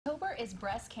is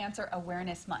Breast Cancer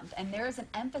Awareness Month, and there is an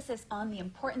emphasis on the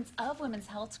importance of women's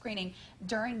health screening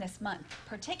during this month,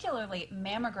 particularly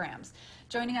mammograms.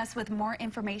 Joining us with more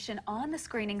information on the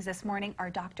screenings this morning are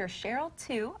Dr. Cheryl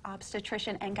Tu,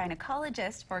 obstetrician and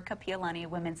gynecologist for Kapiolani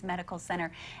Medical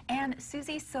Center, and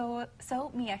Susie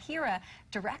Miyahira,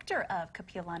 director of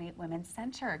Kapiolani Women's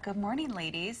Center. Good morning,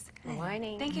 ladies. Good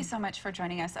morning. Thank you so much for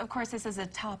joining us. Of course, this is a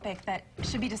topic that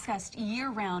should be discussed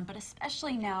year-round, but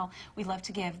especially now, we love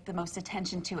to give the most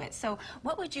attention to it. So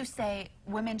what would you say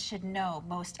women should know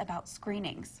most about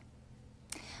screenings?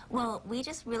 Well, we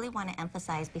just really want to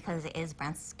emphasize, because it is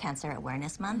Breast Cancer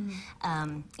Awareness Month,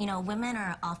 you know, women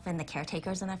are often the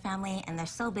caretakers in their family, and they're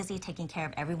so busy taking care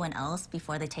of everyone else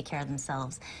before they take care of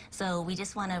themselves. So we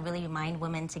just want to really remind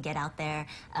women to get out there,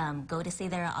 go to see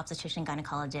their obstetrician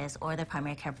gynecologist or their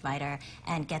primary care provider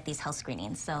and get these health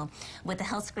screenings. So with the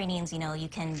health screenings, you know, you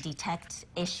can detect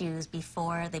issues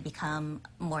before they become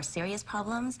more serious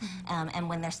problems, and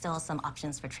when there's still some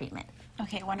options for treatment.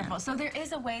 Okay, wonderful. So there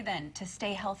is a way then to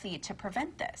stay healthy to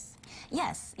prevent this?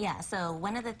 Yes, yeah. So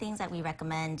one of the things that we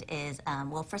recommend is,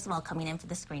 well, first of all, coming in for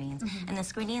the screenings. And the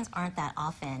screenings aren't that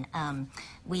often.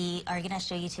 We are going to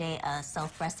show you today a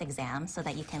self-breast exam so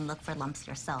that you can look for lumps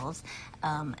yourselves.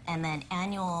 And then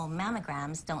annual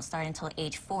mammograms don't start until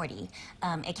age 40.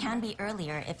 It can be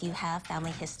earlier if you have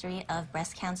family history of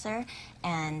breast cancer.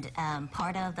 And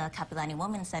part of the Kapiolani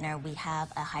Women's Center, we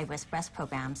have a high-risk breast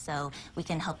program. So we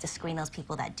can help to screen those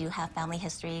people that do have family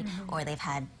history or they've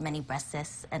had many breast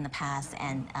cysts in the past,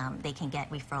 and they can get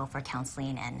referral for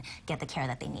counseling and get the care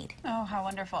that they need. Oh, how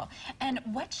wonderful. And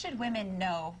what should women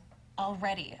know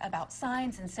already about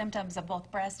signs and symptoms of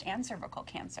both breast and cervical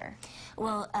cancer?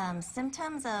 Well,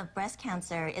 symptoms of breast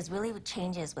cancer is really what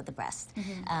changes with the breast.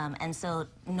 And so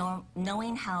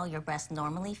knowing how your breasts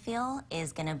normally feel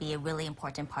is going to be a really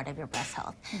important part of your breast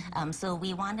health. So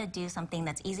we want to do something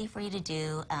that's easy for you to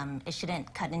do. It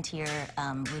shouldn't cut into your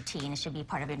routine. It should be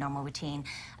part of your normal routine.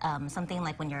 Something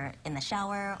like when you're in the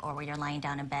shower or when you're lying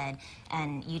down in bed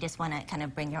and you just want to kind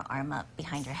of bring your arm up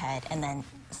behind your head and then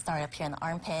start up here in the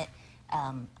armpit.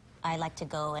 I like to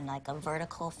go in like a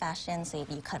vertical fashion, so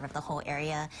you cover the whole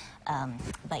area,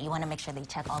 but you want to make sure that you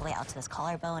check all the way out to this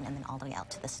collarbone and then all the way out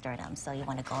to the sternum, so you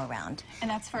want to go around. And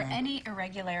that's for any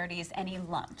irregularities, any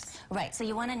lumps? Right, so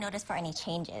you want to notice for any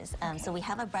changes. So we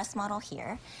have a breast model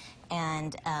here,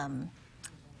 and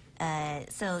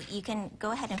so you can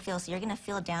go ahead and feel, so you're going to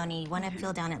feel down, you want to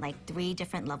feel down at like 3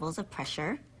 different levels of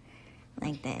pressure,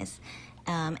 like this.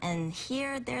 And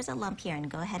here, there's a lump here, and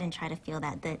go ahead and try to feel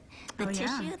that. The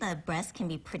tissue, the breast can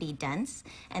be pretty dense,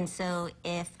 and so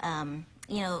if,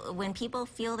 you know, when people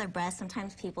feel their breast,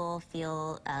 sometimes people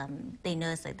feel, they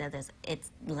notice like that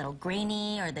it's a little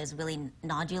grainy or there's really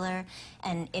nodular,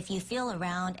 and if you feel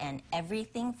around and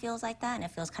everything feels like that and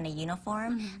it feels kind of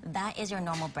uniform, that is your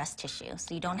normal breast tissue,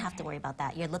 so you don't have to worry about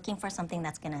that. You're looking for something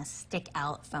that's going to stick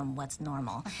out from what's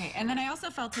normal. Okay, and then I also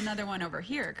felt another one over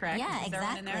here, correct? Yeah,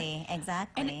 exactly, exactly.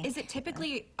 And is it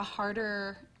typically a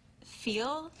harder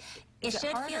feel? It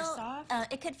should feel soft.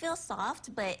 It could feel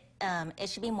soft, but it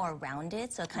should be more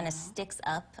rounded, so it kind of sticks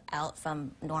up out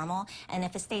from normal. And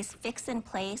if it stays fixed in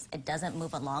place, it doesn't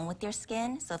move along with your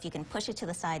skin. So if you can push it to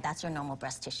the side, that's your normal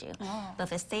breast tissue. But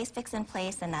if it stays fixed in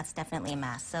place, then that's definitely a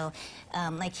mass. So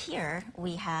like here,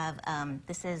 we have,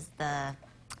 this is the,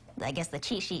 I guess, the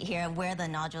cheat sheet here of where the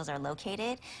nodules are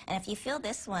located. And if you feel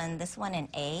this one in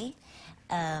A,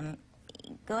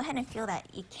 go ahead and feel that.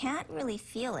 You can't really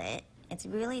feel it. It's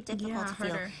really difficult to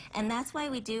feel. And that's why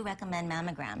we do recommend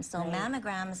mammograms. So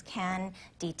mammograms can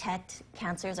detect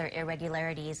cancers or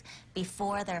irregularities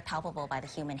before they're palpable by the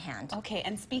human hand. Okay,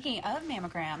 and speaking of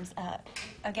mammograms,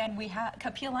 again,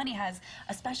 Kapiolani has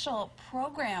a special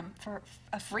program, for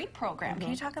a free program. Can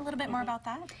you talk a little bit more about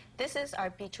that? This is our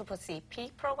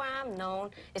BCCC program,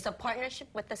 it's a partnership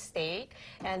with the state,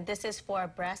 and this is for a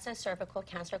breast and cervical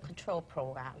cancer control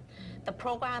program. The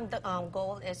program, the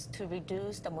goal is to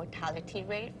reduce the mortality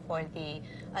rate for the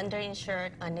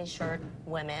underinsured, uninsured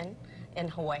women in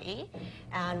Hawaii.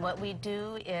 And what we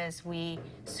do is we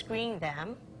screen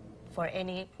them for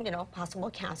any, possible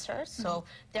cancers. So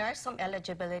there are some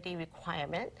eligibility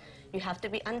requirements. You have to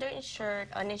be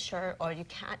underinsured, uninsured, or you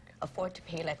can't afford to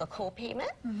pay like a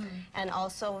co-payment. And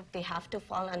also they have to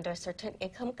fall under certain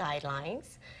income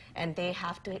guidelines, and they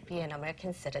have to be an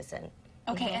American citizen.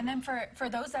 Okay, and then for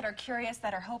those that are curious,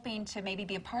 that are hoping to maybe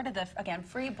be a part of the, again,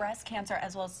 free breast cancer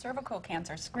as well as cervical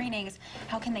cancer screenings,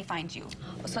 how can they find you?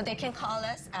 So they can call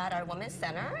us at our Women's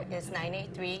Center. It's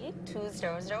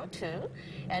 983-2002.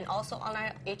 And also on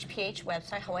our HPH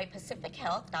website,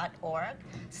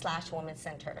 hawaiipacifichealth.org/women's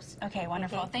centers. Okay,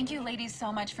 wonderful. Thank you, ladies,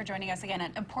 so much for joining us again.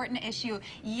 An important issue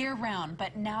year-round,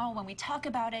 but now when we talk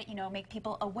about it, you know, make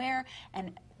people aware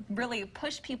and really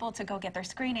push people to go get their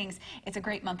screenings, it's a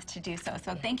great month to do so.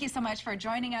 So thank you so much for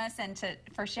joining us and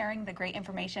for sharing the great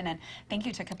information, and thank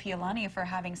you to Kapiolani for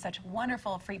having such a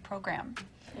wonderful free program.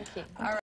 Thank you. All right.